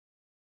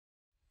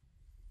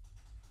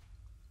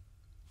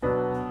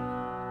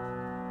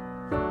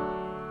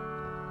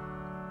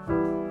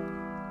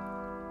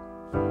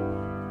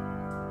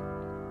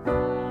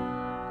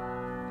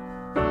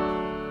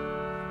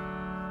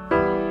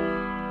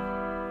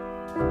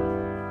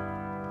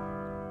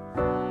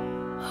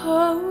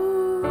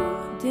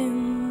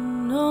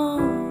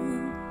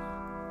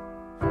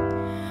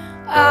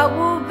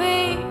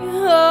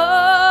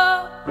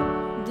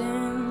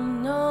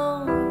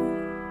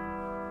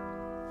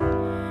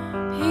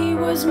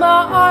was my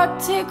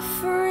Arctic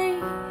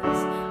freeze,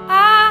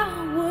 I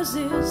was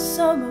his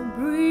summer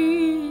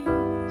breeze.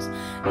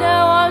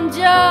 Now I'm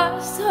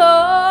just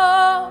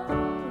holding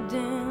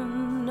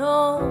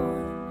on.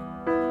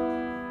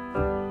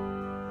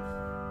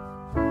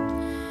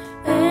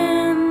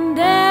 And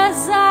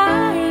as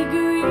I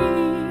grieve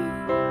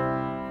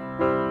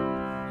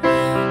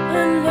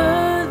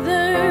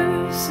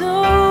another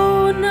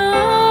so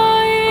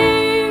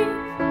naive,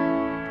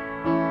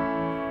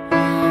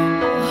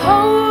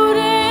 hold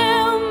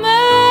him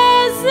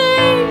as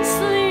he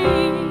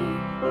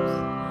sleeps,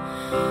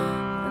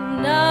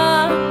 and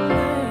I'm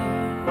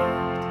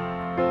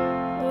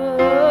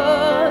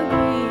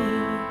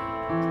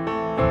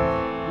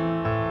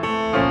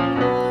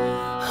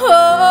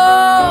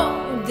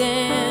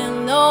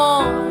holding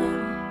on.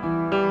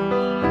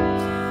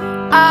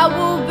 I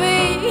will be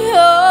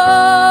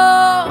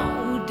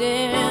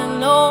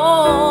holding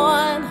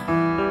on.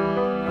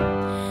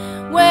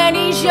 When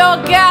he's your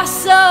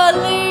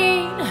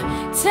gasoline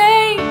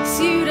takes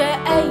you to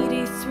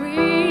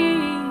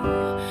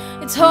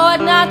 83, it's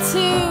hard not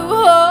to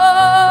hold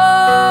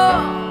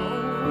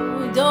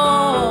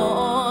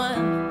on.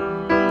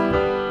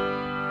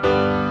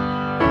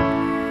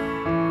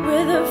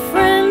 With a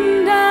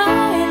friend I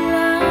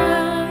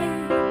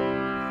like,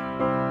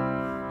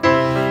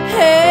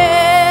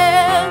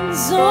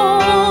 hands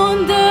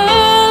on the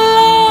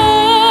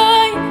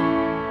line,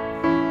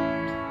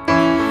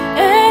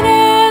 and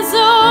as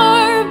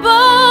our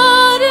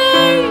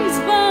bodies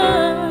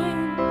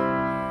bind,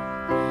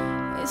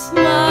 it's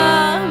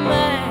my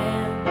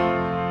man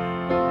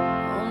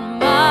on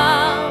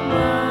my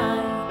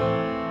mind.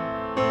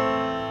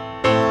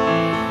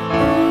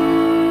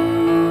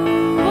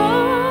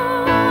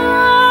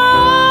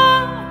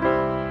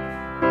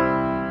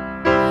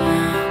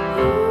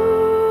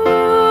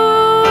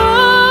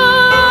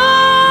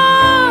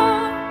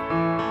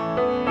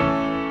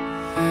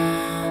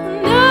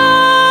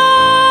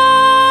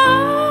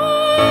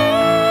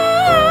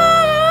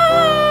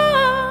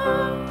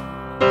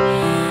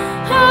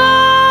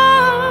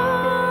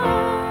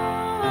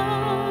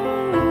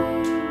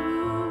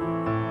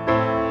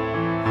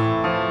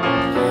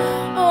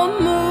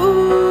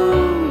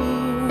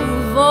 Ooh,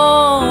 move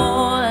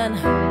on.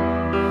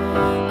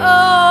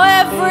 Oh,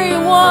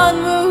 everyone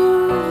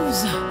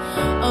moves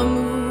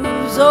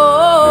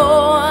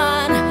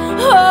on.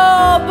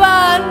 Oh,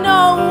 but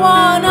no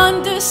one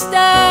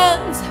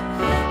understands.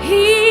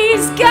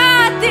 He's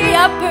got the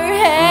upper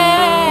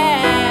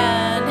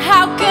hand.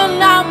 How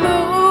can I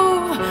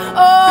move?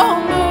 Oh,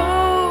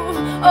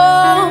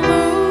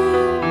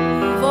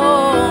 move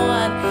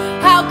on.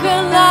 How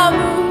can I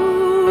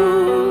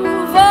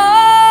move on?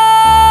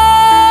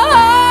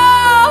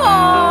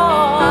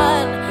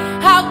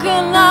 How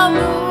can I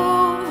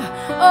move?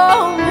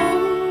 Oh, move.